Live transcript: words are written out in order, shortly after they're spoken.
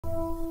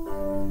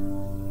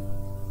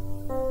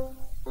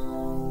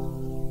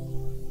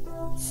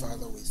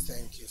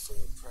thank you for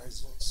your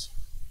presence.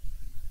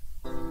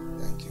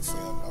 Thank you for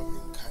your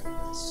loving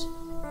kindness.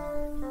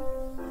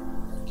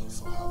 Thank you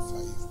for how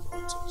far you've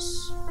brought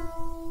us.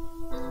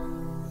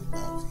 We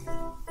love you.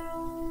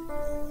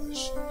 We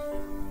worship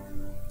you.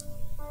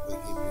 We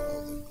give you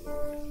all the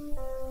glory.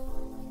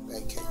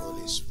 Thank you,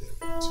 Holy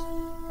Spirit.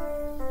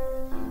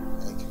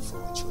 Thank you for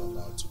what you're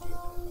about to do in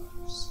our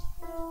lives.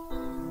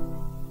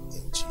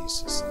 In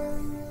Jesus'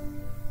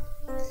 name,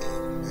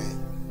 amen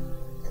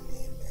and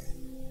amen.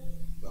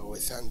 But we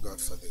thank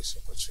God for this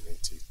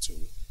opportunity to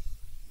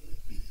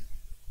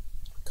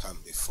come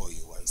before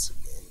you once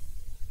again.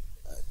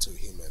 To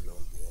him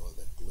alone be all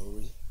the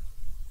glory,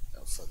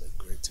 and for the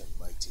great and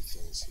mighty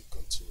things he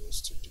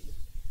continues to do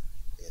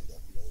in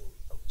the name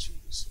of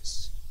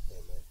Jesus.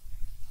 Amen.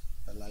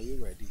 And are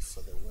you ready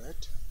for the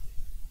word?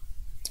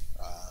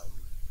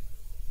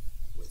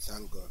 We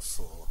thank God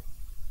for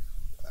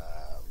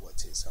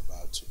what he's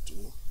about to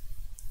do.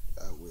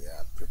 We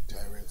are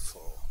preparing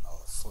for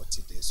our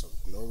 40 days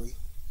of glory,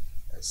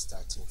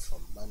 starting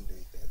from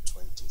Monday the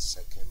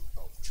 22nd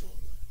of June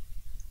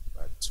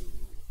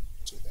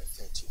to the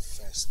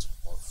 31st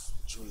of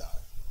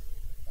July.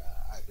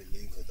 I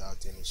believe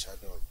without any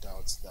shadow of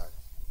doubt that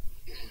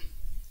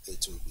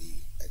it will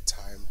be a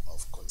time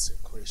of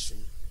consecration,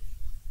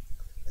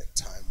 a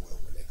time where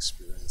we'll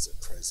experience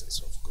the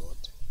presence of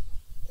God,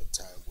 a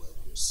time where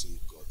we'll see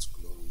God's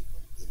glory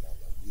in an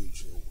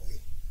unusual way,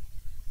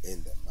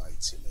 in the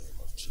mighty name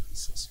of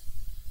Jesus.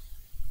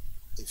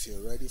 If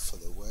you're ready for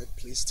the word,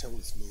 please turn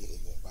with me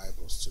in your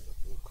Bibles to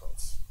the book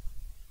of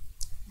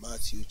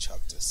Matthew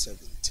chapter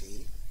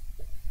 17.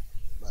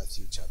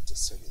 Matthew chapter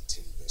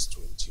 17 verse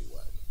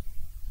 21.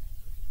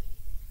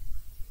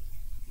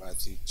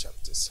 Matthew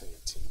chapter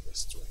 17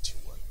 verse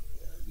 21.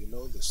 You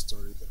know the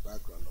story, the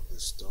background of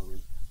this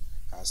story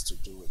has to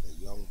do with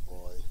a young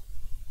boy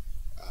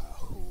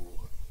who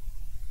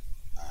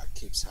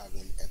keeps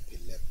having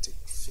epileptic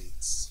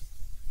fits,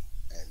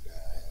 and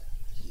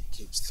he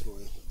keeps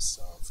throwing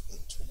himself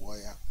into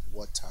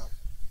water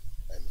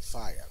and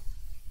fire.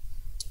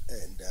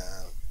 And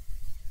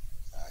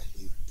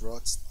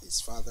his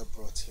father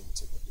brought him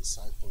to the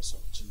disciples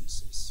of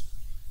Jesus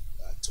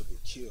to be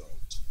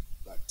cured,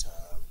 but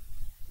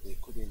they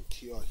couldn't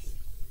cure him.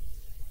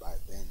 By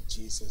then,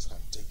 Jesus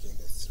had taken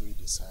the three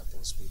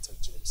disciples, Peter,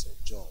 James,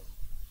 and John,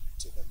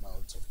 to the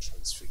Mount of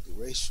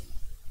Transfiguration.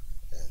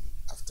 And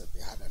after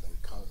they had an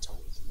encounter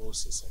with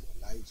Moses and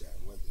Elijah,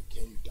 when they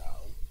came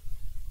down,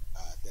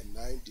 the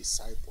 9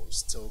 disciples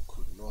still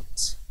could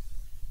not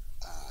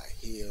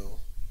heal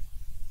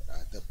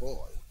the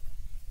boy.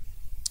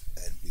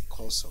 And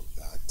because of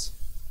that,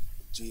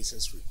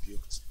 Jesus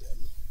rebuked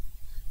them.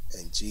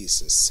 And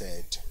Jesus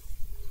said,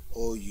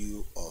 "O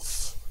you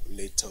of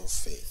little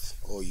faith,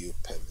 O you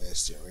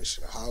perverse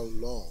generation, how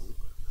long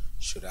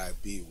should I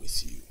be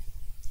with you?"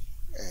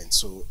 And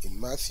so in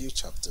Matthew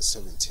chapter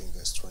 17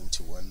 verse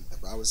 21, the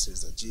Bible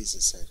says that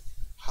Jesus said,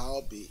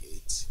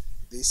 "Howbeit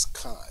this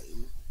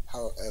kind,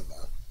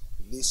 however,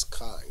 this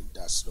kind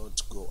does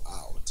not go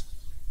out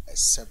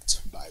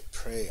except by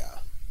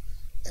prayer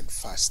and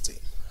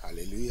fasting."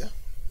 Hallelujah.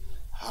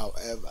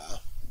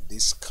 However,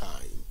 this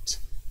kind,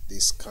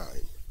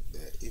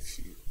 if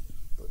you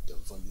put the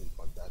volume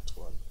on that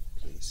one,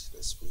 please,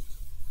 let's speak.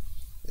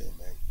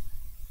 Amen.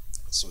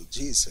 So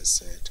Jesus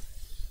said,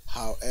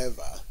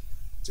 however,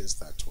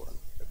 just that one,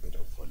 a bit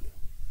of volume.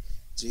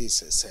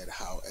 Jesus said,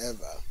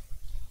 however,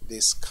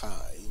 this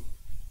kind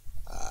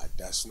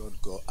does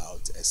not go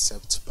out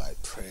except by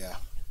prayer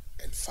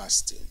and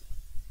fasting.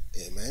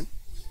 Amen.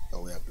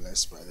 And we are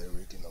blessed by the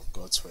reading of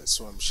God's word.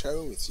 So I'm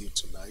sharing with you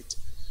tonight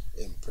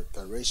in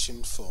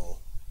preparation for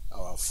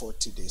our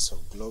 40 days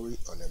of glory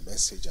on a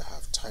message I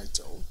have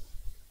titled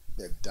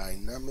The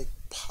Dynamic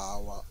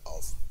Power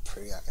of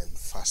Prayer and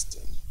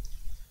Fasting.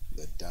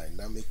 The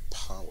dynamic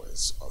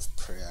powers of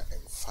prayer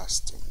and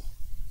fasting.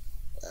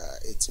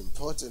 It's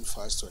important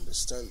for us to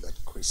understand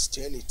that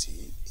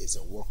Christianity is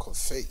a walk of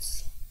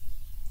faith.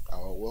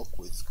 Our walk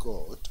with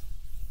God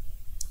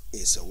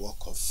is a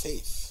walk of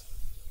faith.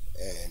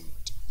 And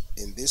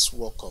in this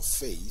walk of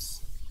faith,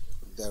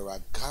 there are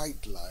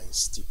guidelines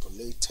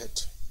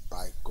stipulated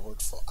by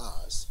God for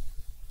us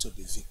to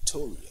be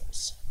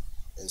victorious.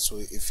 And so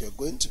if you're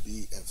going to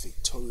be a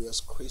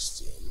victorious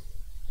Christian,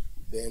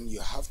 then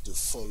you have to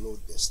follow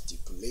the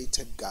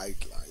stipulated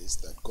guidelines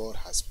that God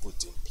has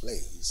put in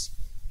place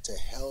to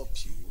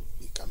help you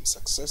become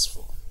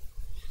successful.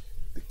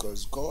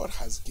 Because God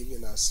has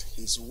given us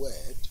his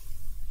word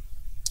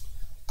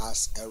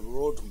as a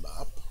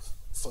roadmap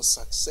for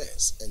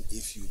success. And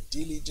if you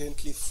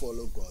diligently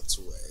follow God's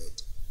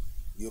word,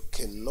 you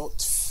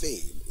cannot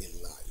fail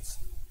in life.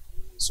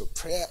 So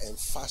prayer and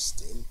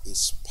fasting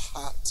is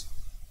part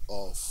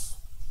of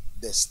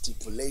the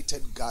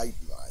stipulated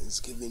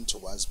guidelines given to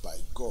us by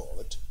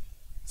God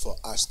for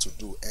us to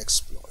do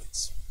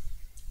exploits.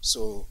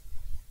 So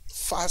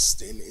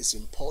fasting is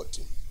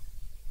important.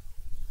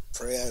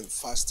 Prayer and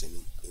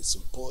fasting is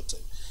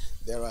important.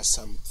 There are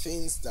some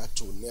things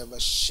that will never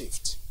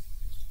shift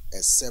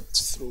except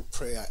through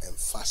prayer and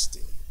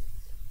fasting.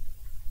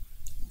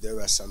 there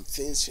are some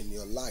things in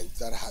your life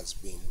that has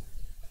been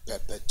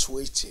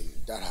perpetuating,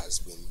 that has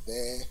been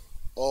there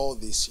all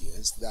these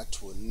years,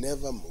 that will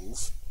never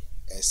move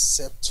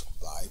except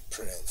by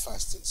prayer and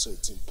fasting. So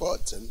it's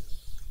important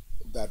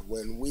that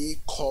when we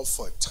call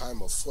for a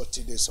time of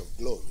 40 days of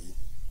glory,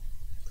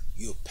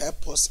 you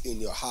purpose in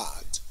your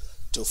heart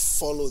to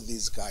follow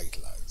these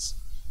guidelines,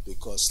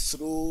 because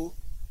through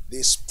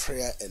this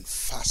prayer and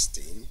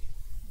fasting,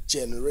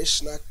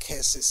 generational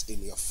curses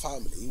in your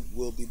family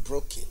will be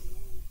broken.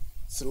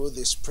 Through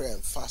this prayer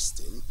and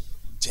fasting,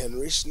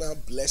 generational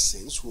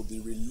blessings will be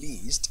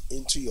released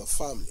into your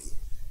family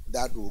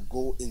that will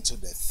go into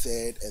the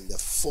third and the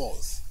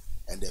fourth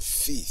and the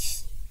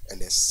fifth and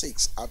the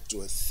sixth, up to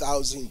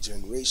 1,000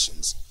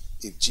 generations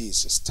if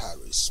Jesus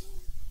tarries.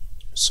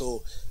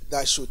 So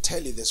that should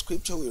tell you, the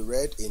scripture we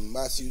read in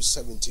Matthew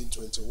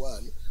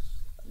 17:21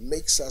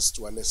 makes us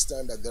to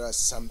understand that there are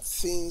some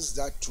things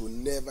that will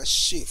never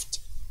shift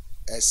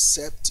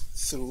except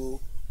through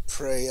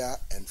prayer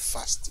and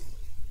fasting.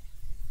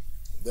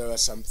 There are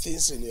some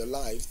things in your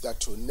life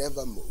that will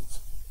never move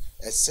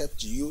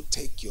except you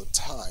take your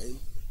time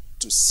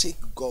to seek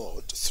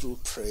God through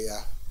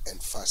prayer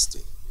and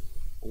fasting.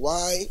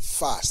 Why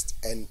fast,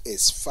 and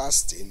is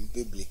fasting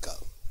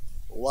biblical?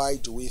 Why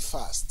do we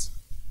fast,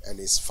 and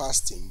is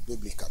fasting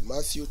biblical?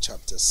 Matthew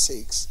chapter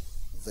 6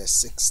 verse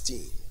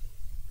 16.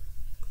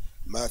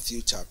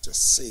 Matthew chapter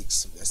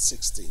 6 verse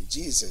 16.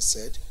 Jesus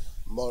said,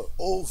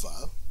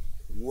 moreover,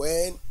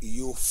 when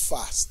you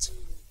fast.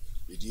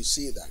 Did you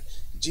see that?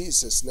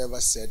 Jesus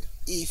never said,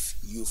 if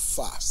you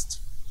fast.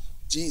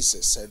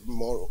 Jesus said,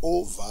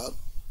 moreover,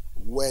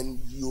 when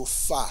you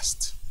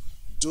fast,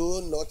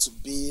 do not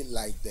be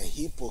like the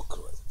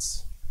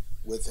hypocrites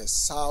with a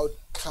sour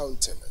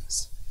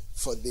countenance,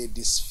 for they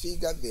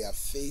disfigure their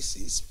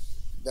faces,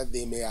 that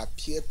they may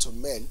appear to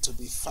men to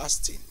be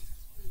fasting.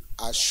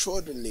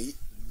 Assuredly,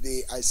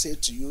 I say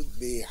to you,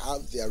 they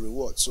have their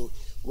reward. So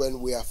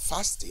when we are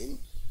fasting,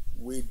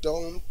 we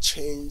don't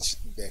change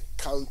the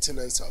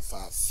countenance of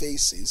our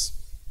faces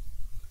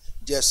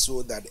just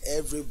so that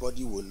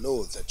everybody will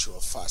know that you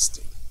are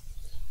fasting.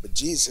 But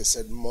Jesus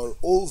said,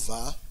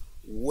 moreover,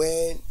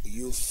 when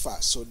you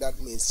fast. So that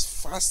means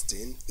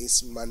fasting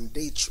is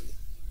mandatory.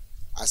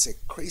 As a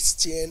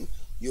Christian,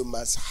 you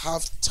must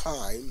have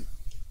time,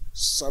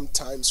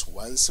 sometimes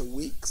once a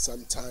week,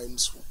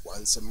 sometimes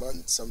once a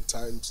month,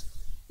 sometimes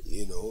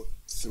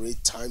 3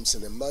 times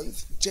in a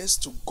month,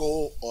 just to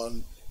go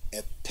on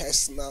a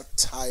personal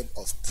time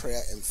of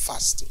prayer and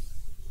fasting,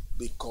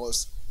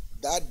 because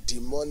that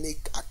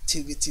demonic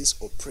activities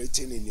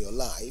operating in your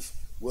life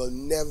will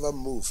never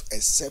move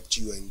except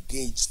you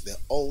engage the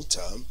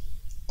altar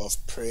of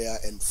prayer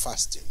and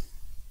fasting.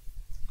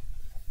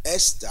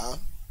 Esther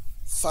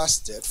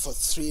fasted for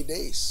 3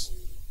 days.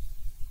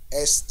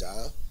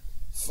 Esther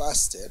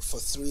fasted for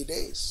 3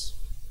 days.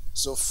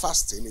 So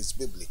fasting is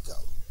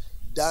biblical.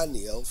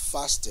 Daniel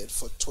fasted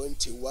for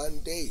 21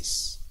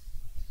 days.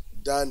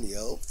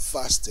 Daniel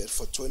fasted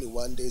for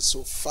 21 days.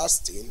 So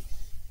fasting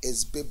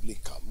is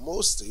biblical.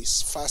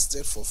 Moses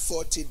fasted for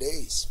 40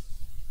 days.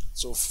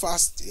 So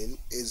fasting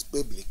is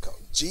biblical.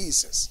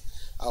 Jesus,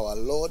 our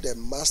Lord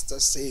and Master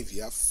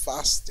Savior,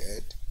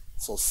 fasted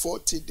for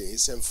 40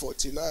 days and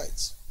 40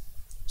 nights.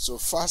 So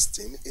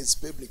fasting is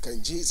biblical.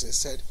 And Jesus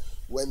said,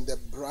 when the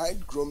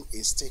bridegroom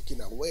is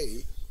taken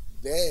away,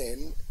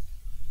 then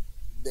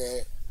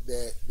the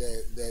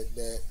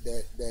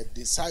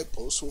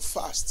disciples will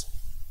fast.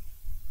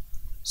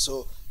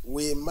 So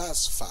we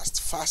must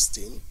fast.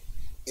 Fasting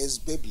is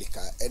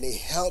biblical and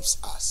it helps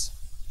us.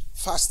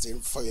 Fasting,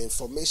 for your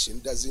information,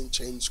 doesn't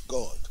change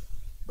God,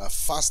 but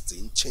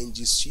fasting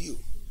changes you.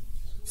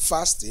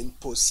 Fasting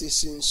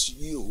positions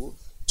you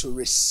to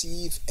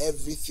receive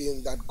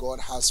everything that God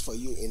has for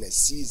you in a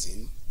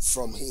season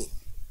from Him.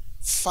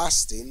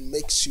 Fasting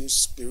makes you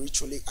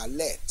spiritually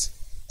alert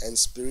and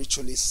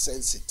spiritually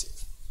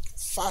sensitive.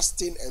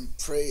 Fasting and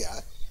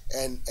prayer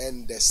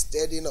and the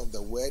studying of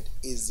the word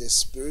is the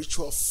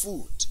spiritual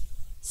food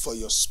for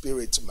your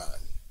spirit man.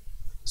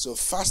 So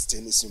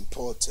fasting is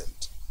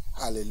important.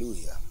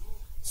 Hallelujah.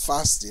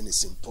 Fasting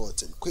is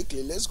important.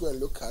 Quickly, let's go and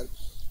look at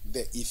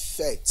the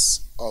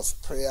effects of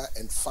prayer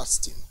and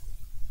fasting.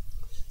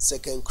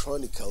 2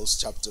 Chronicles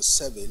chapter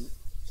 7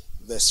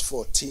 verse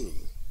 14.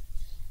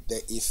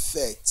 The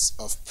effects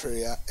of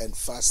prayer and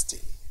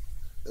fasting.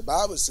 The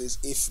Bible says,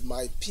 if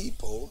my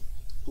people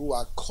who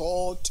are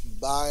called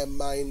by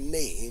my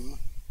name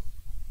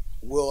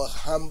will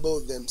humble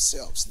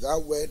themselves.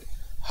 That word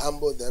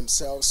humble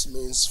themselves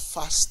means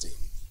fasting.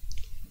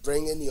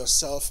 Bringing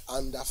yourself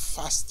under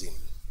fasting.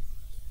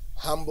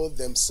 Humble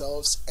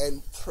themselves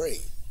and pray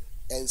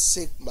and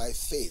seek my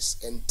face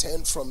and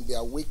turn from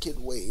their wicked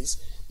ways,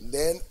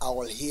 then I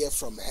will hear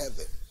from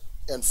heaven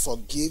and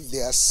forgive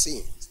their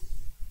sins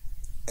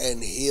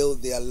and heal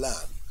their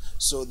land.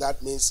 So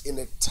that means in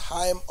a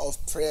time of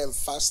prayer and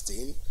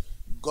fasting,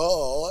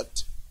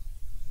 God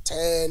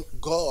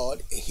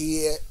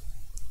hear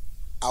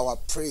our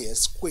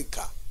prayers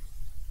quicker.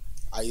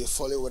 Are you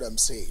following what I'm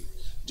saying?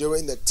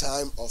 During the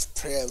time of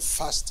prayer and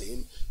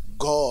fasting,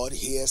 God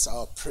hears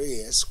our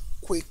prayers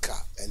quicker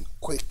and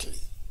quickly.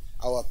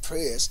 Our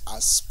prayers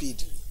are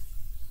speedy.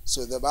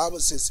 So the Bible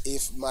says,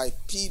 if my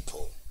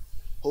people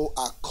who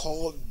are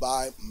called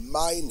by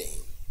my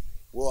name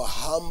will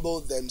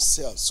humble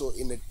themselves. So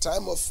in a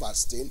time of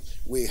fasting,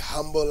 we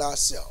humble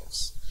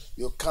ourselves.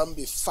 You can't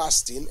be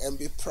fasting and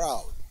be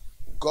proud.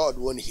 God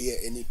won't hear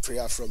any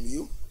prayer from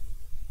you.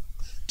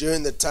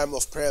 During the time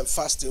of prayer and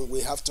fasting,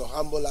 we have to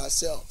humble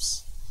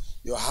ourselves.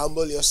 You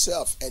humble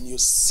yourself and you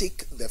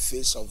seek the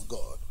face of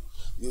God.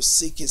 You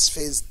seek his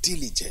face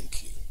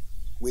diligently.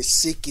 We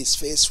seek his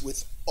face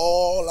with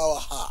all our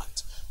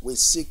heart. We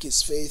seek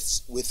his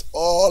face with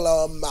all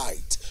our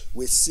might.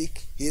 We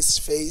seek his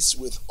face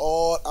with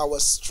all our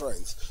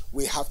strength.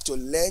 We have to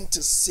learn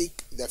to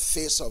seek the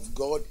face of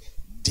God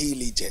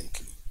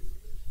diligently.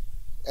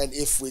 And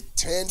if we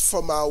turn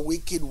from our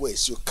wicked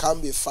ways, you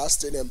can't be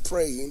fasting and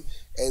praying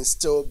and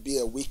still be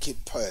a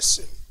wicked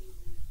person.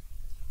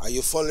 Are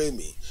you following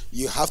me?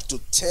 You have to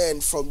turn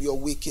from your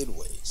wicked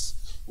ways.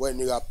 When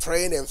you are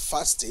praying and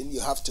fasting, you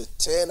have to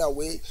turn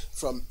away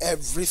from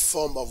every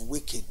form of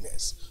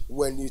wickedness.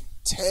 When you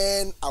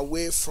turn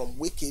away from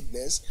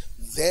wickedness,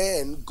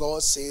 then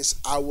God says,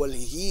 I will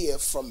hear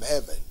from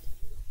heaven.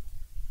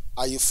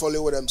 Are you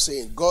following what I'm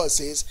saying? God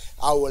says,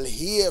 I will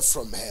hear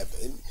from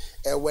heaven,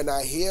 and when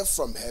I hear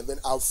from heaven,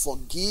 I'll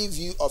forgive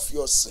you of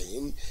your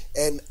sin,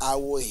 and I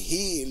will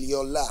heal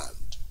your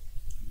land.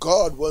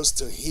 God wants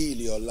to heal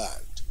your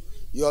land.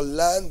 Your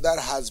land that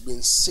has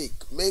been sick.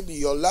 Maybe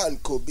your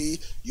land could be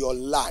your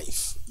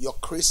life, your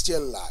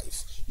Christian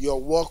life,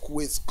 your walk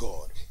with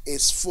God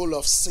is full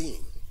of sin.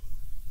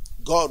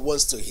 God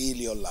wants to heal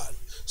your land.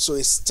 So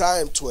it's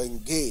time to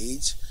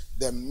engage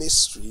the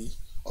mystery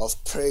of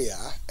prayer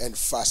and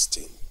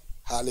fasting.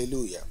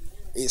 Hallelujah.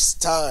 It's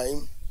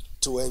time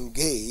to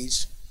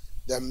engage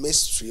the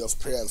mystery of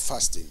prayer and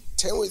fasting.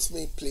 Turn with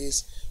me,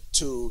 please,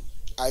 to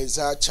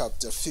Isaiah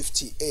chapter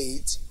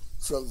 58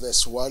 from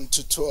verse 1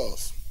 to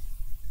 12.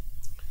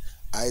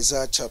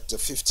 Isaiah chapter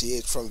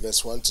 58 from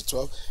verse 1 to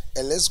 12.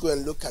 And let's go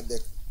and look at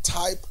the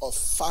type of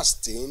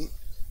fasting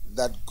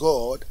that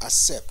God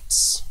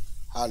accepts.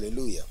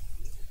 Hallelujah.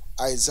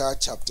 Isaiah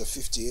chapter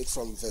 58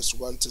 from verse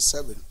 1 to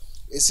 7.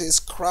 It says,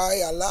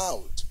 cry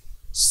aloud,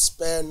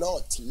 spare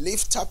not,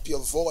 lift up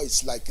your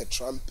voice like a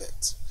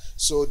trumpet.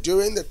 So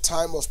during the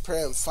time of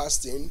prayer and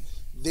fasting,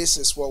 this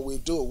is what we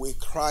do. We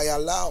cry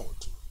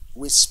aloud.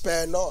 We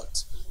spare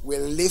not. We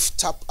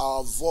lift up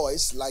our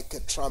voice like a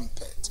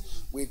trumpet.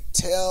 We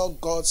tell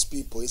God's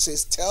people, it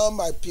says, tell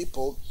my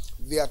people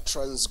their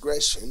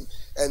transgression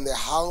and the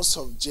house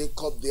of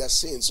Jacob their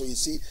sin. So you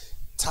see,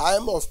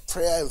 time of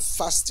prayer and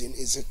fasting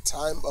is a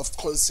time of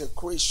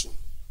consecration.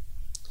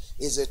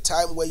 It's a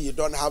time where you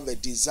don't have a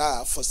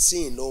desire for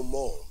sin no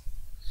more.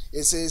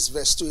 It says,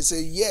 verse 2, it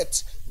says,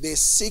 yet they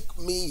seek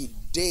me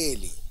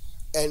daily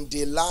and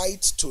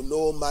delight to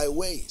know my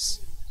ways,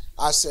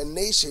 as a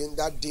nation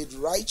that did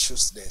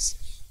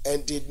righteousness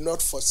and did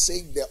not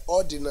forsake the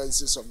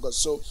ordinances of God.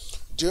 So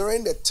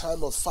during the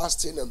time of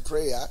fasting and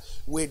prayer,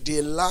 we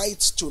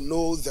delight to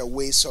know the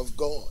ways of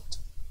God.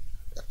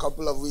 A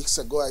couple of weeks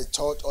ago, I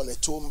taught on a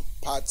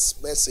 2-part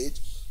message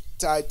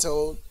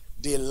titled,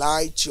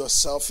 Delight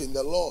Yourself in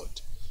the Lord.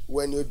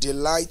 When you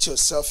delight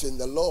yourself in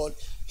the Lord,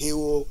 he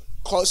will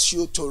cause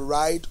you to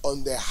ride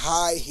on the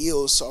high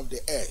hills of the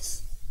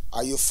earth.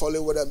 Are you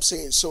following what I'm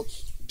saying? So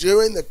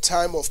during the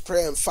time of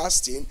prayer and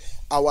fasting,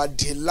 our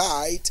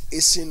delight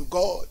is in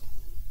God.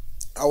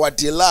 Our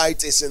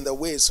delight is in the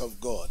ways of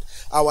God.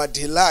 Our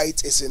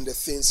delight is in the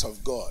things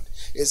of God.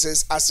 It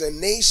says, as a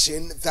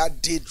nation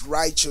that did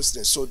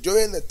righteousness. So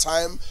during the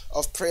time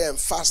of prayer and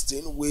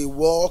fasting, we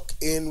walk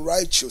in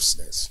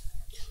righteousness.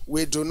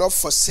 We do not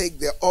forsake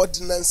the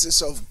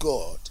ordinances of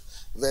God.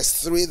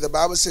 Verse 3, the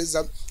Bible says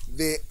that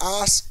they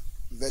ask,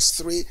 verse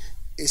 3,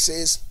 it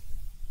says,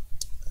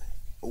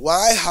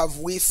 why have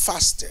we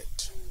fasted?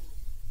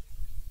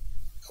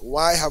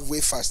 Why have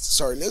we fasted?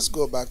 Sorry, let's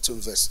go back to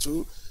verse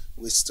 2.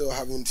 We still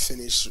haven't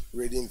finished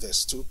reading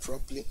verse 2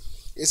 properly.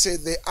 It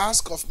says, they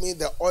ask of me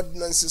the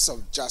ordinances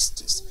of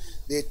justice.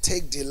 They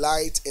take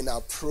delight in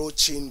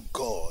approaching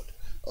God.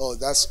 Oh,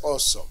 that's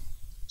awesome.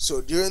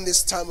 So during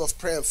this time of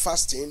prayer and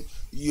fasting,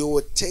 you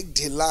will take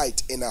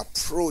delight in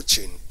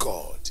approaching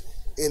God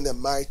in the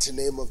mighty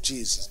name of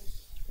Jesus.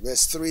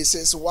 Verse 3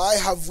 says, why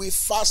have we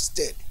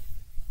fasted?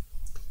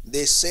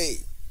 They say,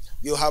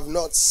 you have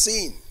not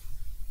seen.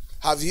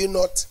 Have you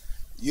not?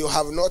 You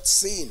have not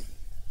seen.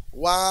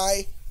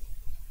 Why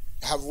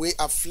have we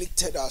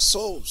afflicted our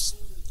souls?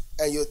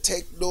 And you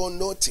take no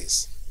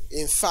notice.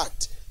 In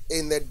fact,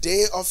 in the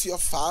day of your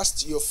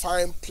fast, you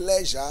find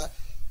pleasure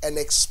and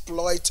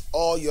exploit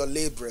all your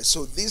laborers.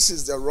 So this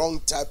is the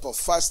wrong type of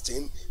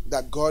fasting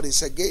that God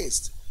is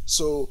against.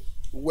 So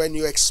when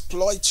you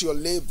exploit your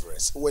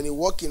laborers, when you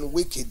walk in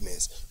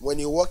wickedness, when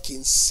you walk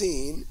in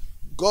sin,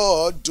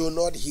 God do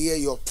not hear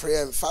your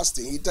prayer and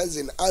fasting. He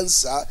doesn't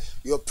answer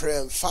your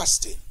prayer and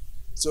fasting.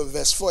 So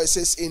verse 4, it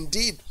says,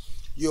 indeed,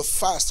 you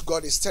fast.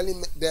 God is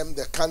telling them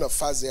the kind of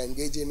fast they're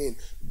engaging in.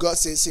 God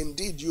says,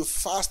 indeed, you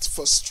fast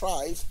for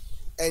strife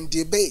and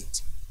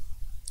debate.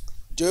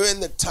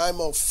 During the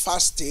time of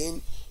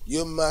fasting,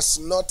 you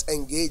must not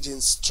engage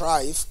in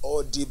strife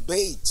or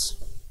debate,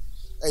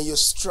 and you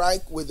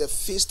strike with the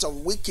fist of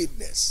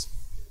wickedness.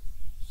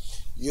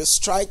 You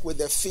strike with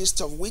the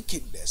fist of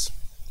wickedness.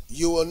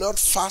 You will not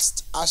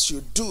fast as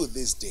you do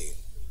this day,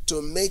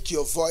 to make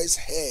your voice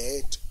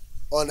heard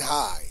on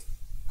high.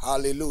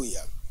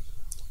 Hallelujah.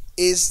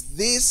 Is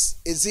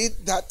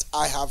it that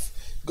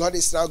God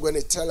is now going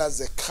to tell us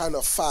the kind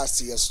of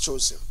fast he has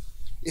chosen?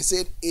 Is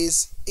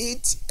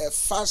it a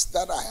fast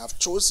that I have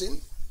chosen?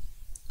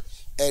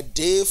 A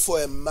day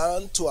for a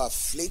man to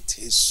afflict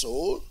his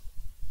soul?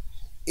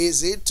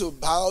 Is it to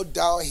bow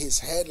down his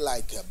head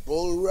like a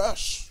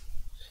bulrush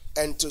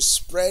and to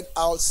spread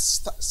out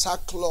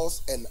sackcloth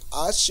and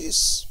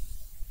ashes?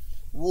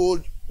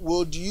 Would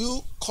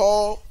you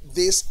call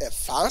this a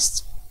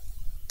fast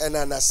and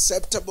an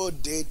acceptable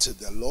day to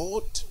the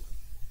Lord?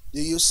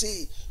 Do you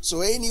see?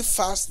 So any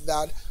fast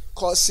that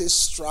causes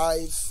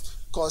strife,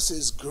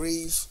 causes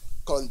grief,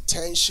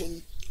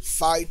 contention,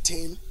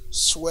 fighting,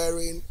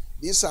 swearing,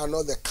 these are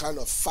not the kind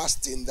of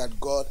fasting that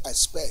God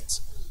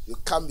expects. You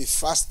can't be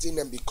fasting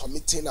and be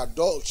committing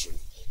adultery.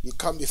 You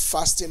can't be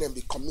fasting and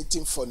be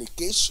committing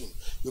fornication.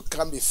 You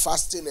can't be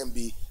fasting and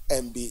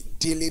be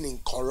dealing in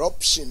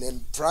corruption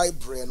and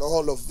bribery and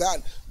all of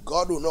that.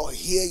 God will not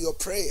hear your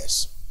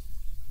prayers.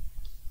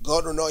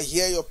 God will not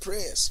hear your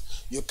prayers.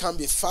 You can't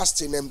be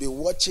fasting and be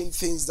watching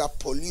things that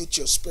pollute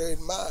your spirit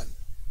man.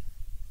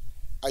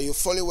 Are you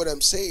following what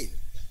I'm saying?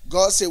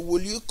 God said,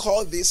 will you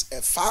call this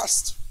a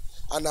fast,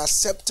 an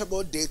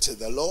acceptable day to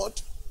the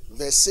Lord?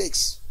 Verse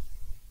 6.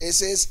 It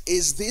says,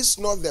 is this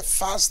not the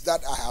fast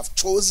that I have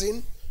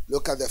chosen?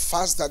 Look at the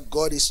fast that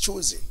God is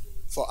choosing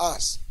for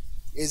us.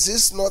 Is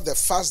this not the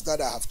fast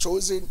that I have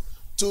chosen?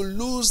 To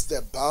loose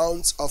the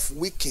bounds of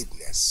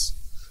wickedness,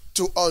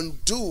 to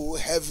undo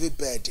heavy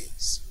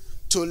burdens,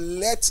 to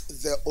let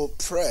the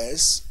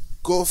oppressed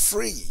go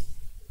free.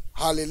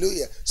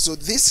 Hallelujah. So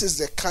this is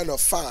the kind of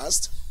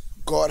fast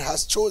God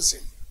has chosen.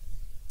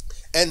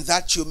 And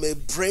that you may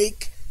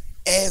break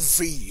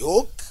every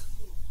yoke.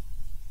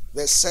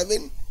 Verse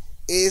 7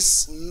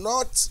 is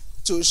not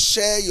to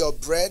share your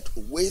bread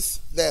with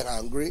the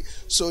hungry.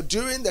 So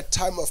during the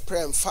time of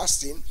prayer and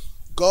fasting,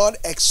 God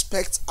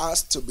expects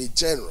us to be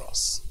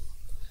generous.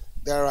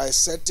 There are a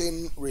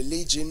certain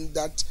religion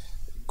that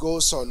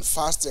goes on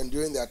fast, and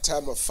during their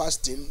time of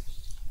fasting,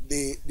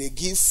 they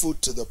give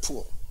food to the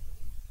poor.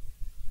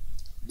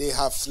 They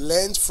have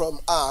learned from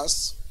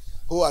us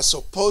who are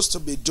supposed to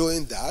be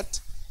doing that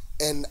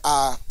and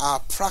are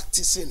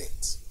practicing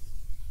it.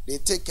 They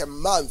take a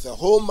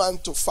whole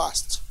month to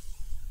fast.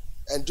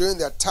 And during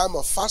their time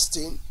of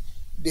fasting,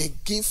 they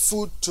give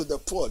food to the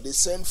poor. They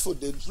send food.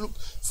 They look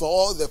for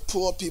all the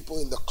poor people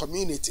in the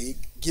community,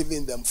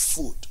 giving them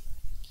food.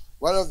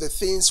 One of the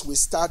things we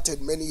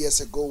started many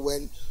years ago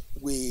when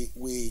we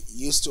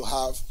used to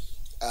have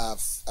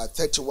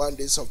 31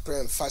 days of prayer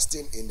and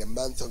fasting in the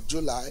month of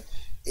July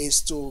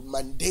is to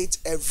mandate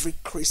every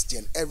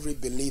Christian, every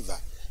believer,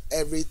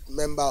 every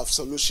member of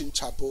Solution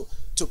Chapel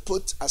to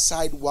put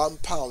aside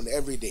 £1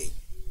 every day.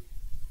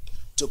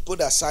 To put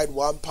aside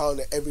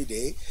 £1 every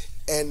day,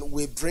 and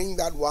we bring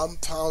that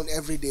 £1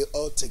 every day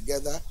all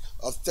together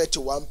of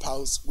 31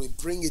 pounds. We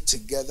bring it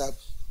together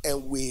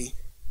and we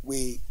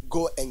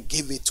go and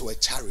give it to a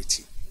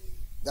charity.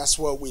 That's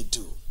what we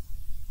do.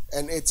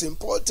 And it's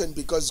important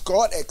because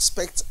God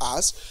expects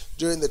us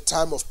during the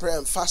time of prayer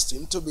and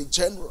fasting to be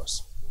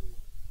generous.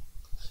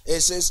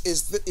 It says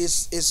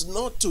it's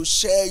not to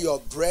share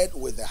your bread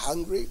with the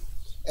hungry,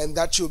 and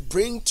that you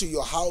bring to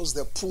your house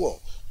the poor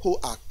who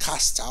are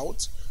cast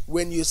out.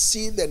 When you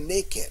see the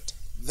naked,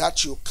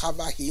 that you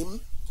cover him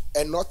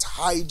and not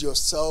hide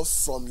yourself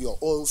from your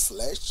own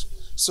flesh.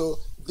 So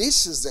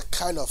this is the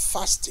kind of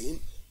fasting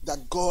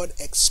that God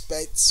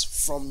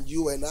expects from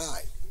you and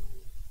I.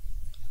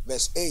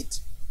 Verse 8.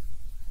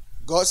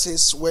 God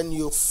says, when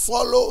you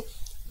follow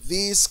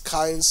these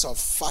kinds of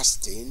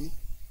fasting,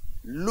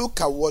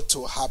 look at what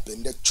will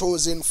happen. The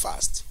chosen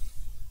fast.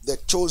 The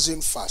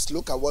chosen fast.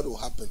 Look at what will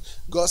happen.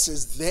 God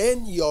says,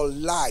 then your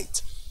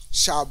light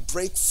shall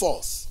break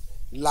forth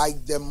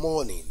like the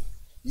morning.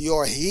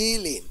 Your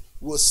healing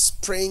will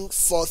spring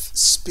forth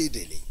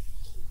speedily,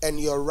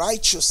 and your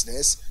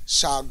righteousness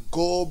shall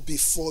go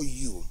before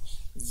you.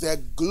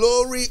 The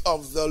glory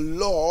of the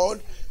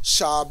Lord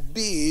shall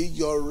be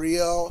your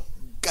real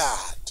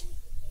guard.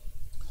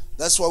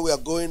 That's why we are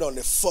going on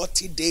the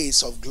 40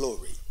 days of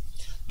glory.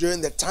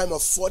 During the time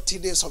of 40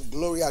 days of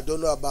glory, I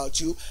don't know about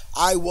you,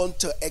 I want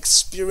to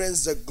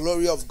experience the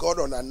glory of God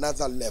on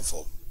another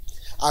level.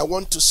 I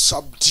want to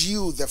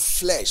subdue the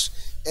flesh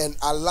and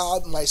allow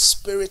my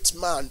spirit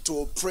man to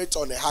operate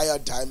on a higher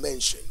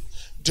dimension.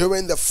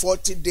 During the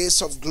 40 days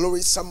of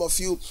glory, some of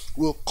you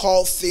will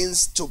call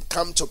things to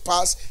come to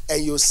pass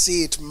and you'll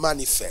see it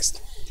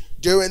manifest.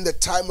 During the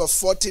time of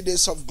 40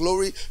 days of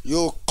glory,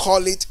 you'll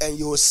call it and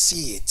you'll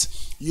see it.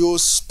 You'll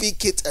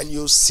speak it and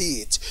you'll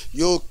see it.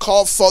 You'll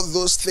call for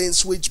those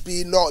things which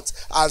be not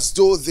as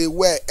though they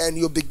were, and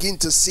you'll begin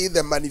to see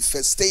the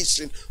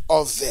manifestation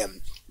of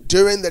them.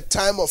 During the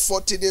time of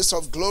 40 days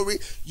of glory,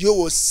 you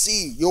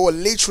will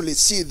literally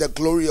see the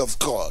glory of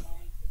God.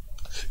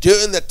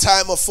 During the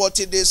time of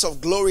 40 days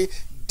of glory,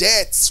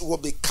 deaths will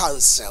be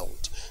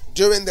cancelled.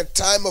 During the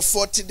time of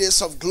 40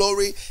 days of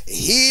glory,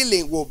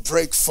 healing will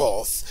break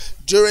forth.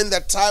 During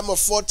the time of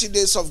 40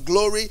 days of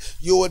glory,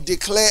 you will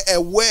declare a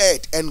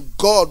word and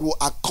God will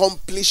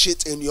accomplish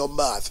it in your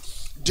mouth.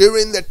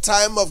 During the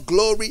time of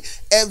glory,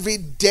 every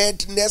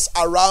deadness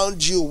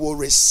around you will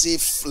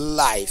receive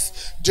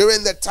life.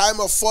 During the time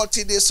of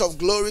 40 days of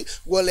glory,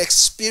 we'll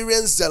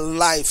experience the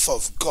life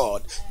of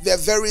God, the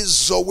very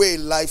Zoe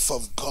life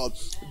of God.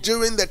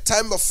 During the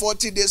time of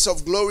 40 days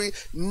of glory,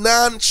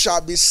 none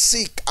shall be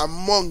sick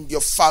among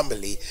your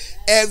family.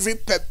 Every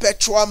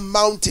perpetual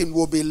mountain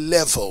will be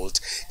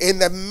leveled. In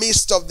the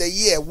midst of the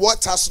year,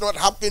 what has not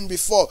happened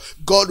before,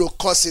 God will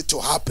cause it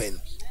to happen.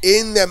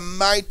 In the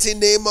mighty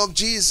name of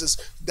Jesus.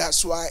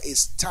 That's why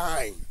it's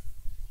time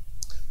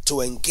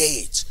to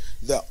engage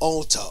the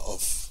altar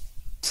of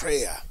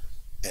prayer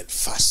and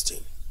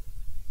fasting.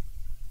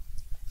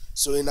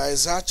 So in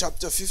Isaiah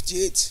chapter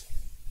 58,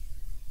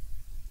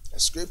 the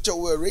scripture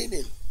we're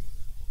reading,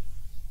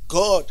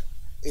 God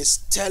is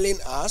telling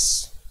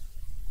us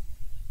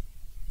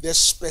the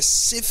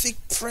specific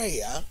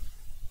prayer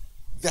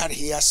that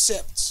he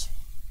accepts.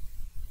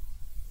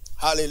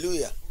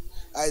 Hallelujah.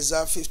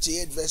 Isaiah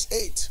 58 verse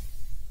 8.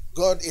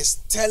 God is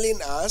telling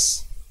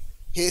us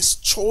his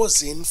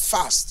chosen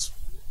fast.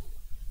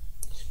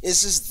 It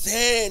says,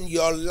 then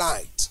your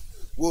light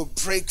will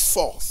break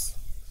forth.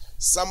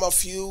 Some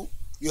of you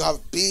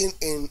have been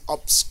in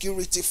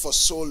obscurity for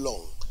so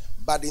long,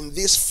 but in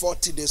these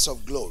 40 days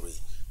of glory,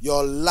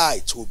 your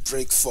light will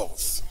break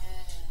forth.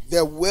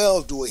 The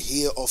world will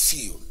hear of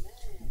you.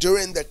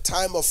 During the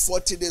time of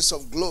 40 days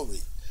of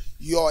glory,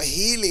 your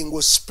healing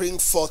will spring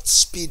forth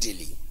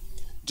speedily.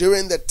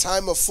 During the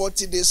time of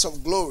 40 days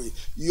of glory,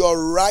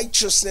 your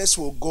righteousness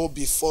will go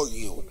before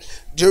you.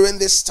 During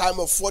this time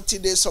of 40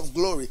 days of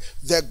glory,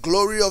 the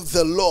glory of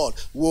the Lord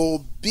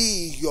will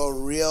be your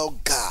real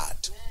God.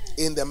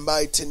 In the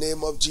mighty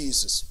name of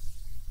Jesus.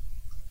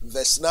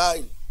 Verse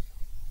 9.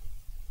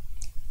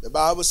 The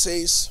Bible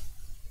says,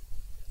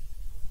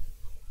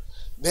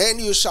 then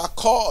you shall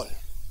call,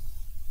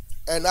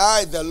 and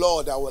I, the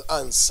Lord, I will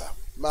answer.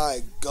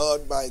 My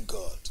God, my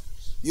God.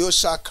 You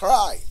shall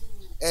cry,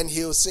 and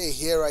he'll say,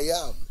 here I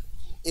am.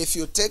 If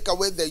you take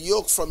away the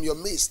yoke from your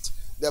midst,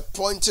 the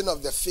pointing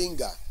of the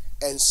finger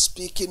and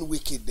speaking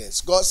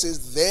wickedness. God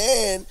says,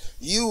 then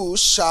you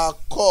shall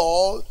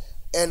call,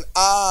 and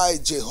I,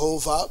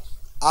 Jehovah,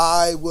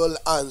 I will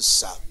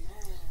answer.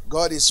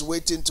 God is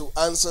waiting to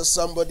answer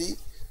somebody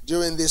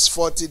during these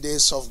 40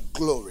 days of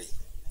glory.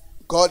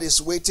 God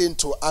is waiting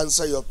to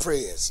answer your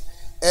prayers.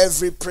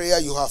 Every prayer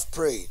you have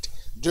prayed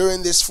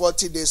during these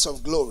 40 days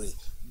of glory,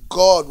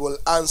 God will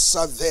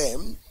answer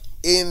them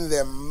in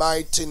the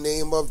mighty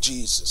name of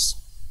Jesus.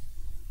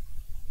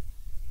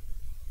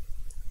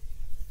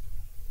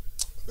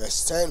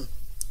 Verse 10,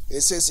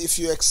 it says, if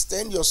you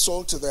extend your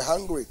soul to the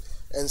hungry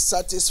and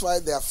satisfy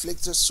the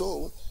afflicted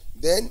soul,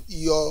 then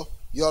your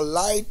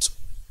light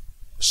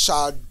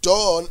shall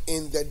dawn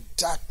in the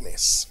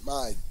darkness.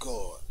 My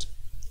God.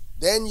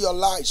 Then your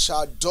light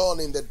shall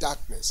dawn in the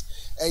darkness,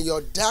 and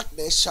your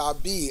darkness shall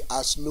be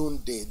as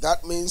noonday.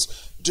 That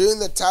means during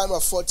the time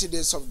of 40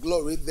 days of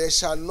glory, there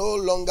shall no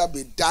longer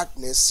be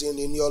darkness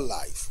in your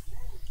life.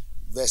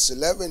 Verse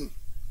 11,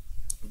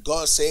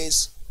 God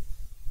says,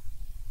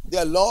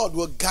 the Lord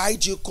will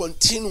guide you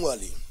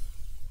continually.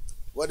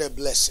 What a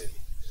blessing.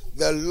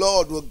 The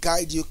Lord will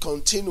guide you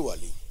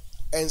continually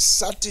and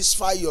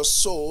satisfy your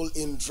soul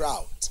in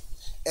drought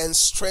and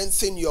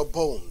strengthen your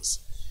bones.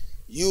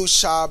 You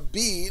shall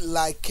be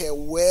like a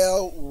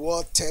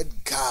well-watered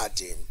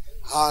garden.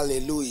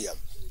 Hallelujah.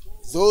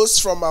 Those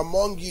from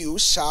among you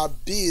shall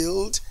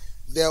build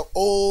the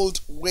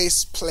old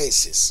waste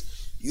places.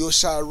 You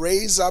shall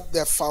raise up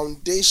the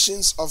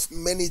foundations of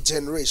many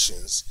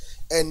generations,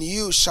 and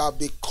you shall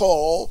be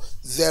called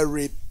the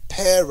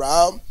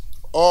repairer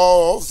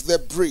of the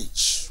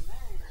breach,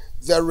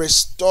 the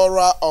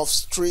restorer of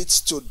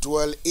streets to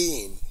dwell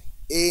in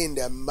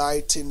the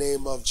mighty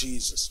name of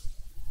Jesus.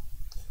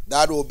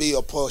 That will be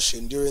your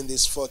portion during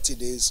these 40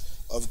 days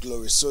of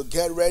glory. So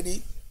get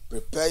ready,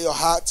 prepare your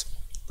heart,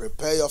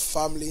 prepare your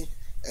family,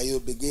 and you'll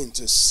begin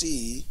to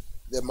see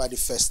the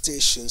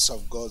manifestations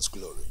of God's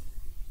glory.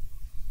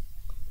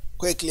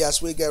 Quickly,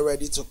 as we get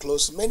ready to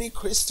close, many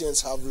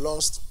Christians have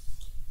lost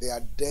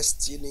their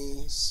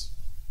destinies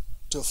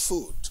to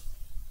food.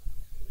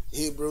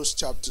 Hebrews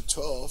chapter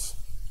 12,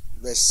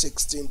 verse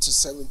 16 to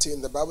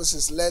 17, the Bible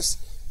says, lest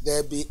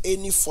there be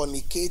any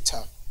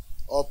fornicator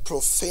or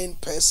profane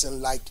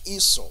person like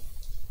Esau,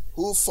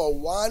 who for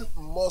one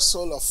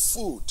morsel of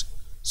food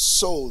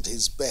sold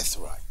his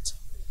birthright.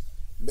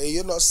 May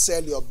you not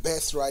sell your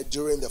birthright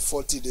during the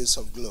 40 days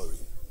of glory.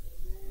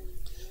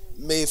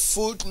 May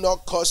food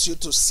not cause you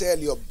to sell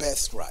your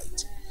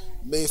birthright.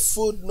 May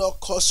food not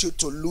cause you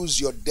to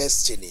lose your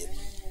destiny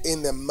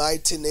in the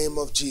mighty name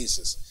of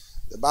Jesus.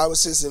 The Bible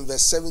says in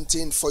verse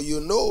 17, for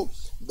you know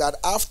that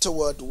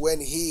afterward, when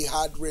he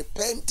had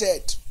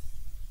repented,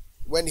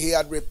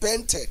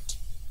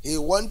 he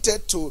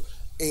wanted to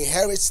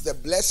inherit the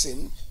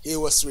blessing, he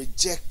was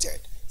rejected,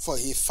 for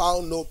he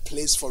found no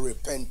place for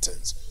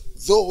repentance,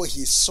 though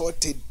he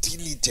sought it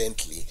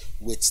diligently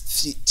with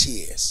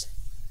tears.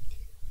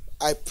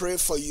 I pray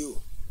for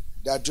you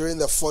that during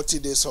the 40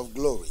 days of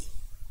glory,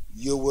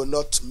 you will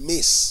not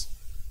miss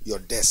your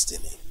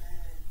destiny.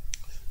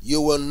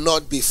 You will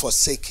not be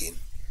forsaken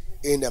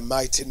in the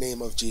mighty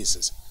name of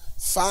Jesus.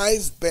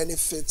 5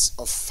 benefits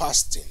of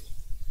fasting.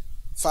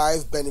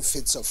 5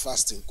 benefits of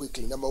fasting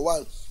quickly. Number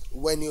 1,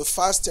 when you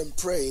fast and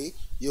pray,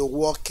 you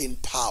walk in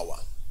power.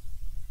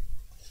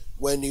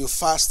 When you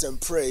fast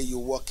and pray, you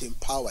walk in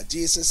power.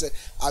 Jesus said,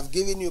 I've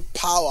given you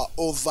power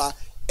over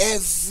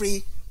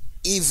every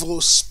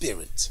evil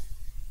spirit.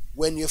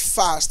 When you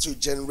fast, you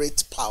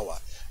generate power.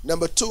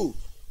 Number 2,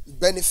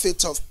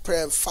 benefit of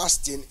prayer and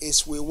fasting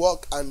is we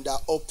walk under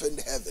open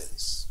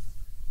heavens.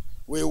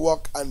 We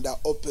walk under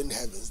open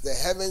heavens. The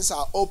heavens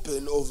are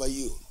open over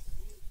you.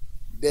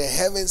 The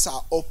heavens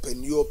are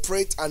open. You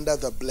operate under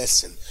the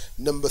blessing.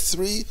 Number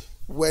 3,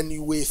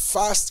 when we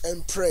fast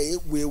and pray,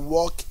 we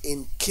walk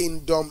in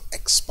kingdom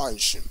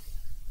expansion.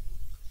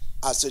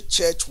 As a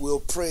church, we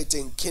operate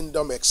in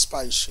kingdom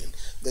expansion.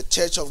 The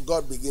church of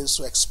God begins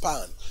to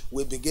expand.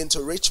 We begin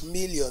to reach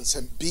millions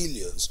and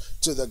billions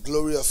to the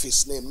glory of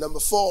his name. Number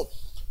 4,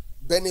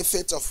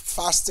 benefit of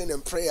fasting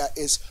and prayer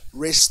is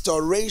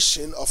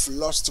restoration of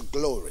lost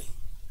glory.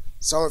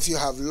 Some of you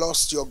have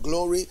lost your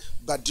glory,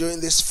 but during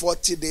these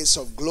 40 days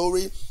of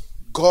glory,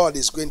 God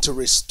is going to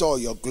restore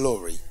your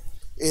glory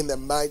in the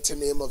mighty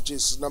name of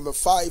Jesus. Number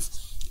 5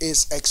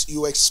 is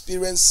you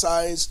experience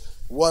signs,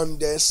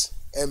 wonders,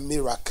 and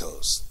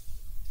miracles.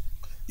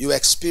 You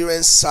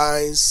experience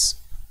signs,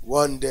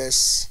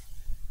 wonders,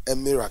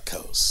 and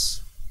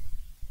miracles.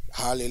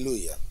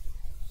 Hallelujah.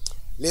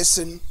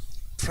 Listen,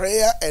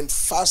 prayer and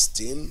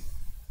fasting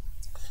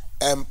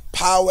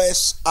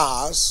empowers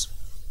us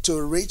to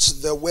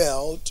reach the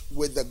world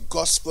with the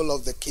gospel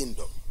of the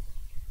kingdom.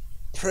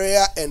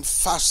 Prayer and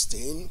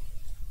fasting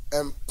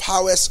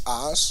empowers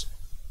us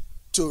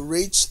to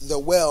reach the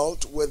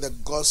world with the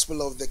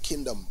gospel of the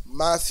kingdom.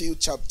 Matthew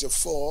chapter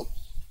 4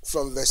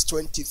 from verse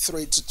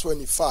 23 to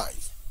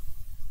 25.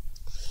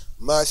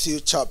 Matthew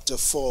chapter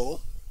 4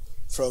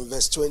 from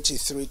verse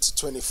 23 to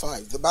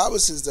 25. The Bible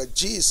says that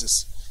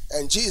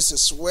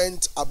Jesus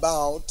went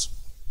about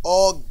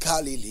all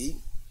Galilee,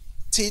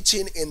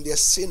 teaching in their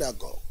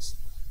synagogues,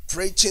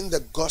 preaching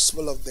the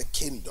gospel of the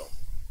kingdom,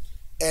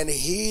 and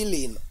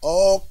healing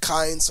all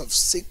kinds of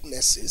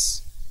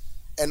sicknesses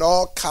and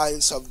all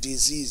kinds of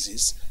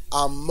diseases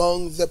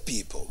among the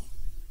people.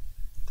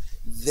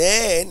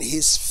 Then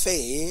his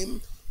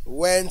fame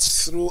went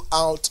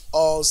throughout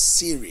all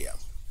Syria,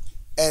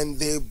 and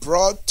they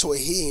brought to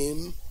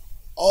him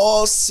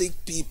all sick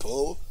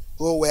people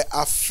who were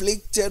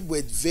afflicted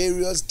with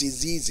various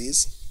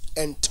diseases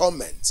and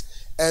torments,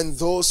 and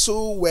those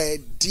who were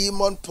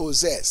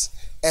demon-possessed,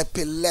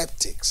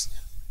 epileptics,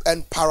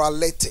 and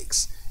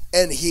paralytics,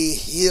 and he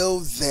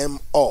healed them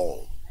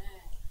all.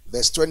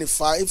 Verse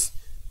 25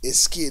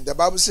 is key. The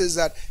Bible says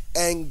that,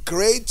 and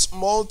great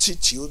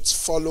multitudes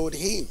followed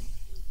him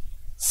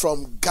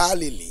from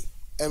Galilee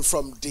and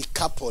from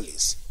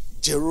Decapolis,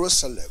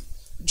 Jerusalem,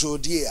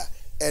 Judea,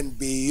 and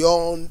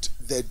beyond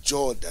the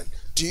Jordan.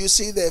 Do you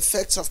see the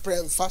effects of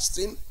prayer and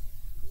fasting?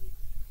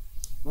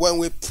 When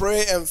we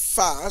pray and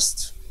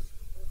fast,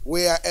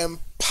 we are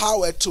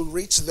empowered to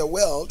reach the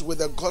world with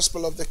the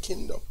gospel of the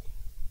kingdom.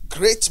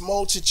 Great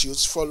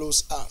multitudes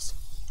follows us.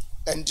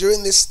 And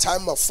during this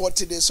time of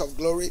 40 days of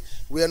glory,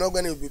 we are not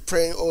going to be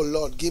praying, oh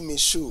Lord, give me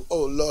shoe.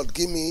 Oh Lord,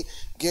 give me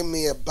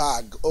a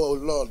bag. Oh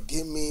Lord,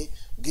 give me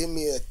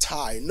a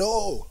tie.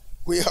 No,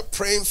 we are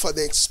praying for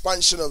the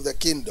expansion of the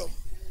kingdom.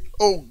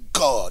 Oh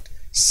God,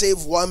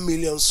 save 1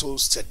 million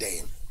souls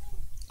today.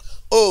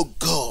 Oh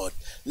God,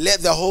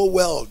 let the whole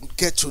world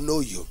get to know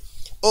you.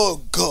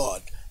 Oh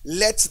God,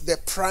 let the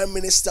prime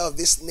minister of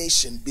this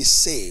nation be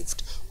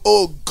saved.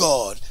 Oh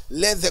God,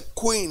 let the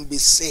queen be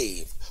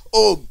saved.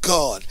 Oh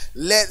God,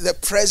 let the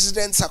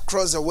presidents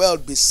across the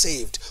world be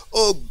saved.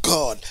 Oh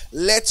God,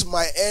 let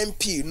my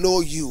MP know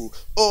you.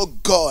 Oh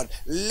God,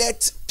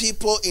 let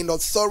people in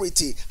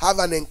authority have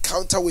an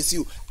encounter with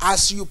you.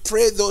 As you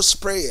pray those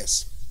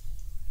prayers,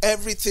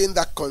 everything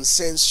that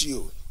concerns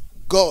you,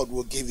 God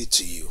will give it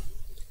to you.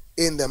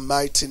 In the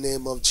mighty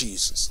name of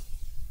Jesus.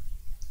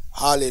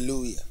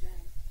 Hallelujah.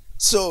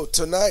 So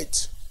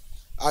tonight,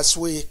 as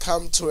we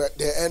come to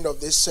the end of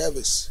this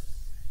service,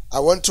 I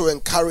want to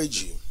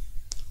encourage you,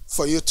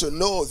 for you to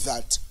know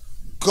that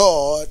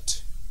God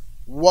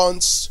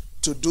wants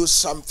to do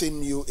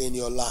something new in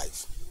your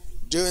life.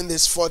 During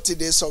these 40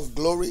 days of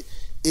glory,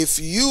 if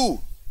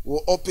you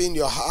will open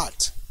your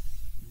heart,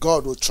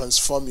 God will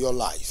transform your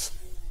life.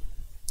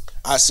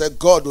 I said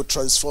God will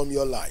transform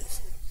your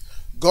life.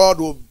 God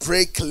will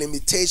break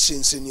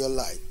limitations in your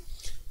life.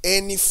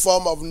 Any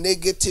form of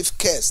negative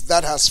curse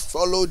that has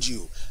followed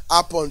you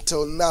up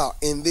until now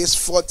in these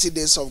 40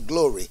 days of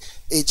glory,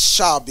 it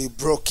shall be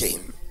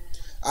broken.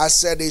 I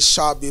said it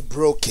shall be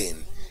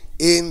broken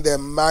in the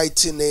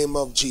mighty name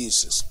of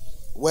Jesus.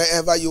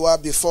 Wherever you are,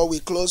 before we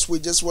close, we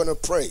just want to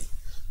pray.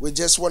 We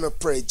just want to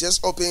pray.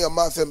 Just open your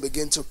mouth and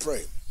begin to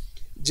pray.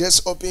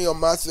 Just open your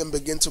mouth and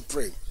begin to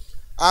pray.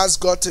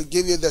 Ask God to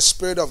give you the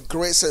spirit of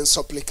grace and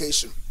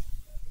supplication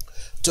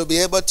to be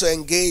able to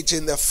engage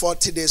in the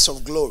 40 days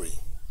of glory.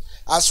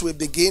 As we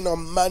begin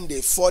on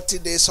Monday, 40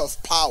 days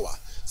of power,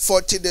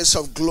 40 days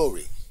of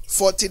glory,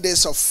 40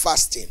 days of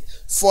fasting,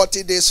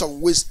 40 days of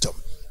wisdom,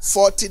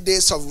 40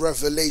 days of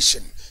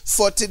revelation,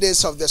 40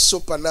 days of the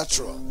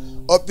supernatural.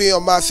 Open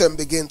your mouth and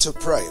begin to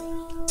pray.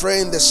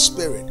 Pray in the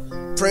Spirit.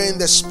 Pray in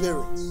the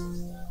Spirit.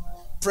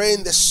 Pray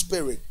in the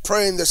Spirit.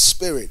 Pray in the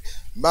Spirit.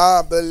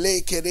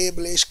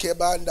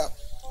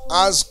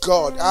 Ask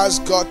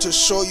God to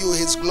show you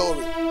His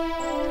glory.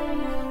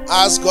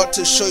 Ask God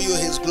to show you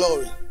His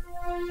glory.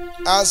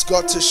 Ask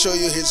God to show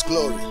you His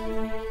glory.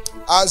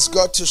 Ask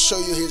God to show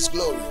you His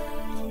glory.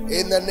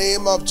 In the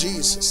name of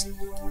Jesus.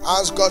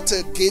 Ask God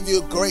to give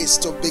you grace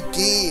to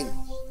begin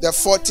the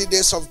 40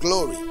 days of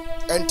glory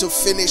and to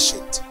finish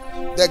it.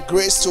 The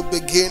grace to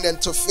begin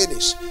and to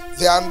finish.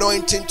 The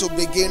anointing to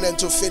begin and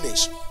to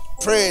finish.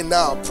 Pray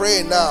now,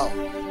 pray now,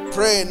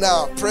 pray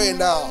now, pray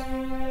now.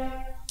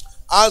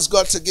 Ask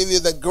God to give you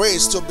the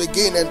grace to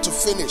begin and to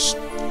finish.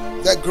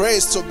 The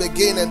grace to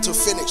begin and to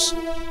finish.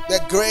 The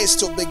grace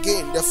to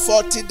begin the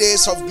 40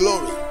 days of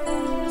glory.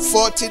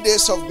 40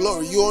 days of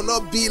glory. You will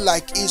not be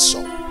like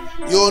Esau.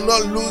 You will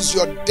not lose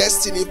your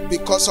destiny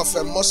because of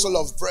a morsel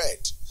of bread,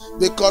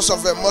 because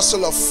of a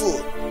morsel of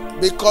food,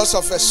 because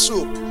of a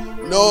soup.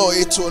 No,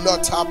 it will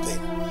not happen.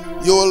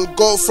 You will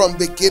go from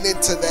beginning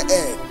to the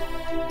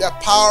end. The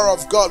power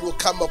of God will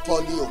come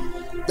upon you.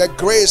 The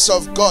grace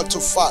of God to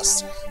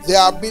fast.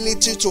 The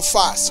ability to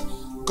fast.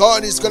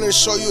 God is going to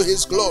show you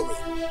His glory.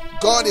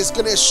 God is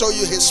going to show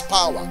you His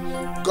power.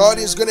 God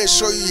is going to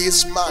show you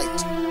His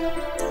might.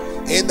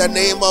 In the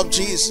name of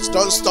Jesus,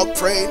 don't stop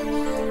praying.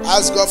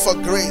 Ask God for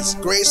grace.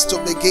 Grace to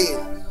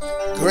begin.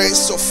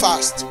 Grace to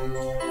fast.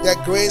 The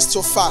grace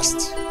to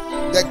fast.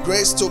 The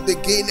grace to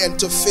begin and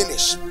to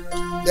finish.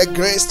 The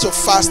grace to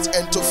fast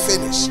and to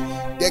finish.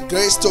 The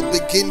grace to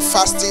begin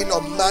fasting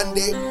on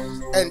Monday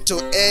and to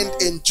end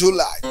in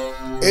July.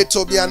 It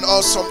will be an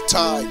awesome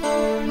time.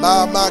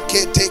 Mama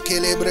kete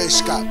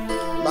kelebreshka.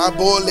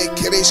 Mabole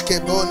kereshke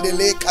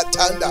bondele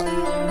katanda.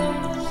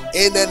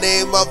 In the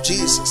name of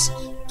Jesus.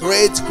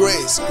 Great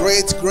grace,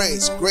 great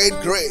grace, great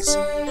grace.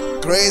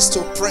 Grace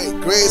to pray,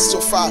 grace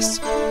to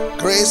fast,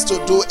 grace to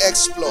do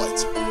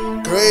exploits.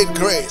 Great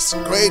grace,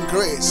 great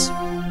grace,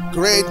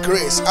 great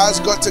grace.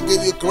 Ask God to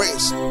give you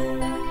grace.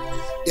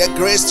 The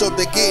grace to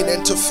begin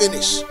and to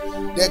finish.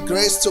 The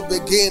grace to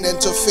begin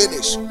and to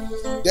finish.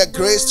 The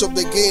grace to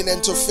begin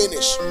and to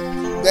finish.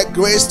 The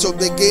grace to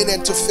begin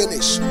and to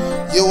finish.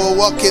 You will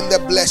walk in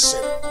the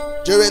blessing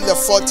during the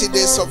 40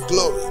 days of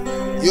glory.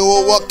 You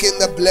will walk in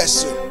the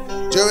blessing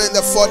during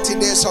the 40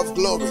 days of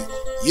glory.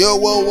 You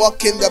will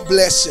walk in the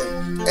blessing.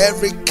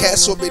 Every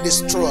curse will be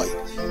destroyed.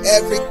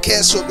 Every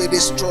curse will be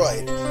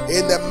destroyed.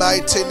 In the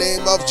mighty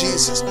name of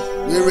Jesus,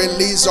 we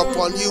release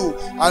upon you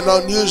an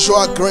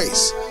unusual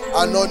grace.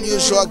 An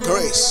unusual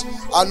grace.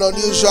 An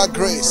unusual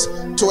grace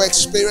to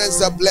experience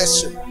the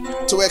blessing.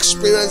 To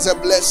experience the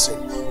blessing.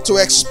 To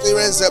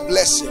experience the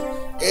blessing.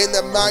 In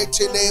the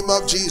mighty name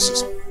of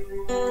Jesus.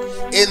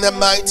 In the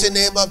mighty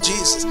name of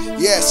Jesus.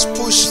 Yes,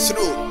 push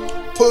through.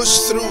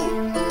 Push through.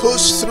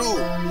 Push through.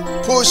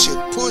 Push it.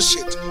 Push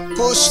it.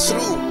 Push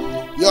through.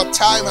 Your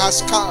time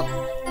has come.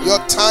 Your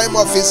time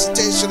of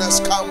visitation has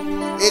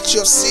come. It's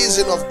your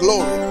season of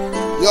glory.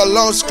 Your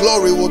Lord's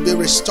glory will be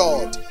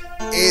restored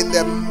in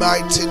the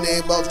mighty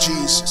name of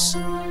Jesus.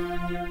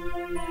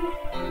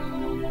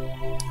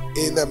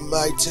 In the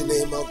mighty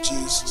name of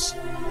Jesus.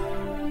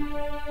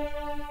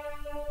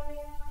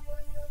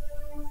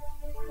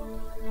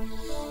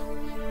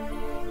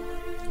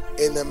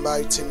 In the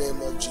mighty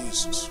name of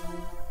Jesus.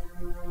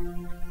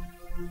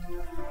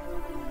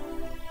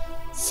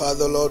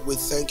 Father, Lord, we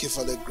thank you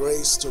for the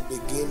grace to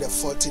begin the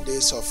 40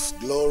 days of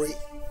glory.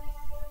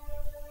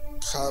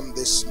 Come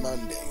this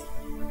Monday.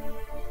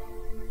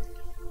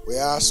 We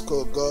ask,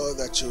 oh God,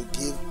 that you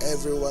give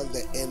everyone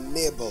the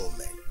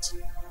enablement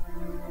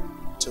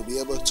to be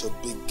able to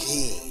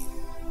begin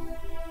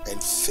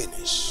and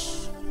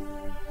finish.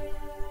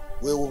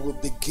 We will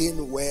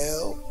begin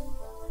well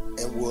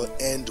and will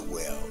end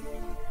well.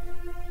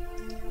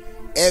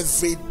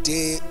 Every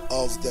day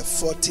of the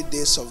 40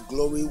 days of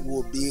glory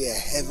will be a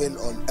heaven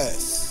on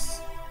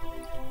earth.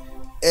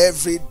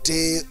 Every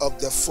day of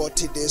the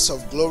 40 days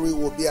of glory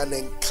will be an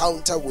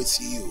encounter with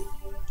you.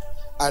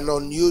 An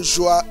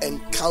unusual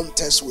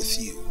encounters with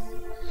you.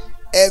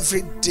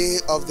 Every day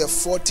of the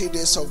 40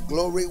 days of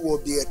glory will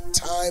be a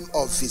time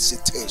of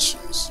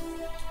visitations.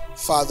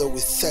 Father,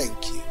 we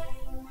thank you.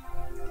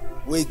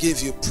 We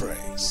give you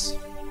praise.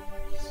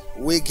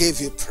 We give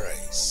you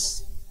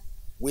praise.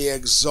 We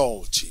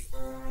exalt you.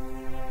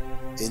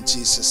 In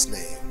Jesus'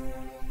 name.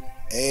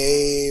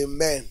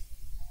 Amen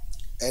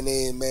and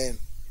amen.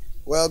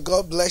 Well,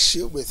 God bless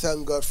you. We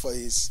thank God for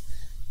his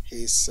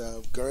His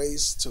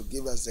grace to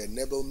give us the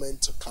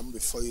enablement to come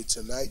before you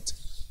tonight.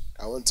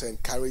 I want to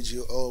encourage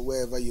you all,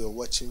 wherever you're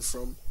watching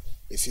from,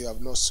 if you have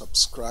not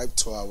subscribed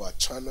to our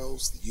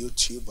channels,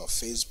 YouTube or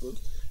Facebook,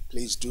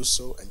 please do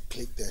so and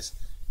click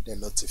the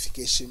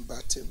notification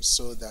button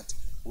so that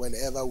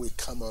whenever we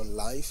come on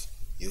live,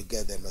 you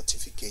get the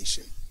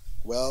notification.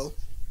 Well,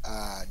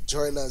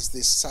 join us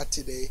this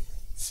Saturday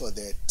for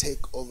the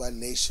Takeover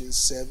Nation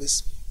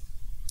service,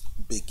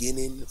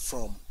 beginning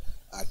from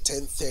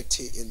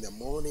 10:30 in the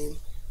morning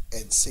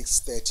and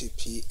 6:30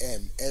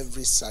 p.m.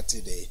 every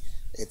Saturday.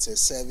 It's a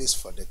service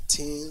for the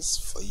teens,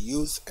 for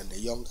youth, and the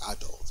young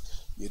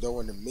adults. You don't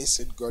want to miss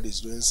it. God is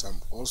doing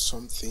some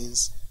awesome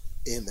things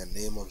in the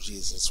name of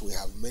Jesus. We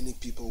have many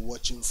people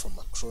watching from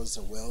across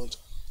the world.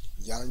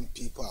 Young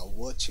people are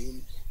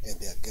watching and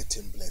they are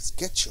getting blessed.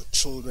 Get your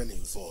children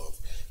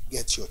involved.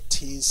 Get your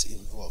teens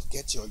involved.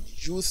 Get your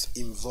youth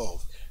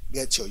involved.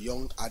 Get your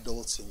young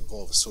adults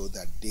involved so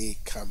that they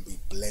can be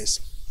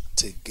blessed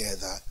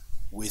together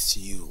with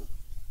you.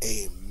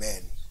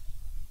 Amen.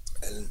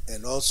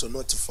 And also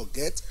not to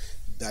forget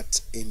that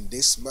in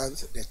this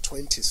month, the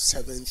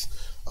 27th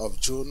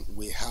of June,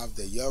 we have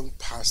the Young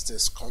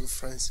Pastors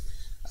Conference,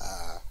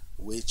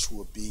 which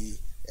will be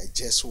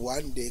just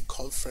one day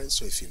conference.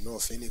 So if you know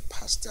of any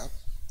pastor,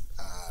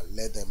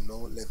 let them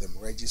know, let them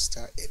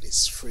register. It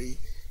is free.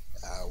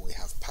 We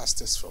have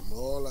pastors from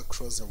all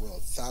across the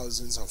world.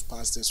 Thousands of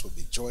pastors will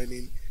be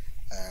joining,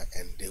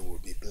 and they will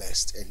be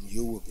blessed, and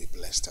you will be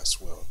blessed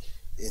as well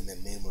in the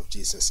name of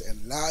Jesus.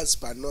 And last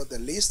but not the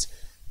least,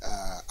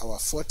 our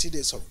 40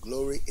 Days of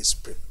Glory is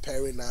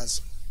preparing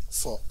us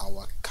for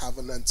our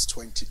Covenant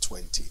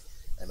 2020.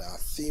 And our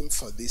theme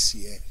for this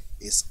year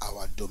is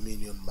our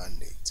Dominion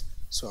Mandate.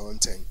 So I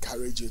want to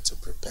encourage you to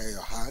prepare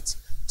your heart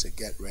to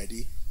get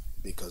ready,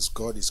 because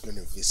God is going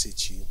to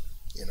visit you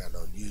in an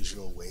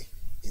unusual way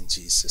in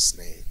Jesus'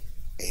 name.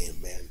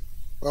 Amen.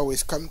 Well,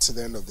 we've come to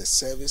the end of the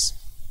service.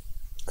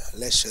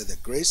 Let's share the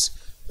grace.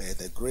 May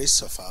the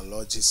grace of our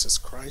Lord Jesus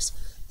Christ,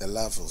 the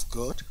love of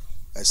God,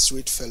 a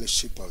sweet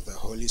fellowship of the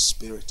Holy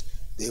Spirit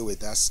be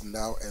with us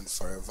now and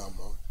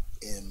forevermore.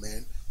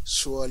 Amen.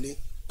 Surely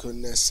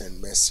goodness and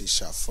mercy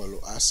shall follow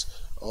us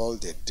all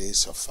the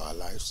days of our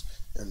lives,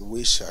 and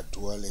we shall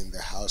dwell in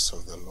the house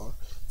of the Lord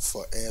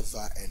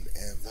forever and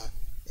ever.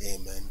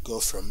 Amen. Go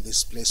from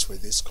this place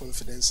with this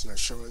confidence and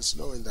assurance,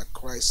 knowing that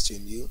Christ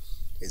in you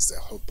is the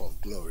hope of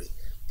glory.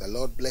 The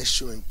Lord bless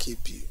you and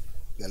keep you.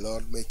 The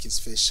Lord make his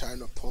face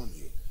shine upon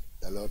you.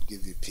 The Lord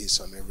give you peace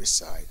on every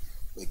side.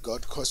 May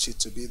God cause you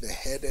to be the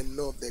head and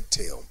not the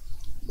tail.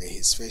 May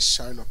his face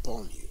shine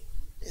upon you.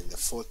 In the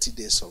 40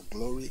 days of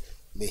glory,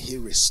 may he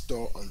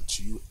restore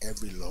unto you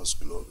every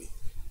lost glory.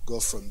 Go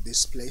from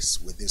this place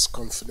with this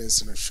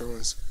confidence and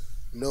assurance,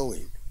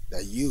 knowing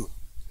that you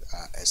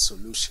are a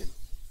solution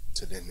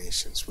to the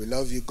nations. We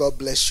love you. God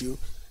bless you.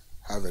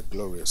 Have a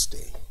glorious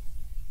day.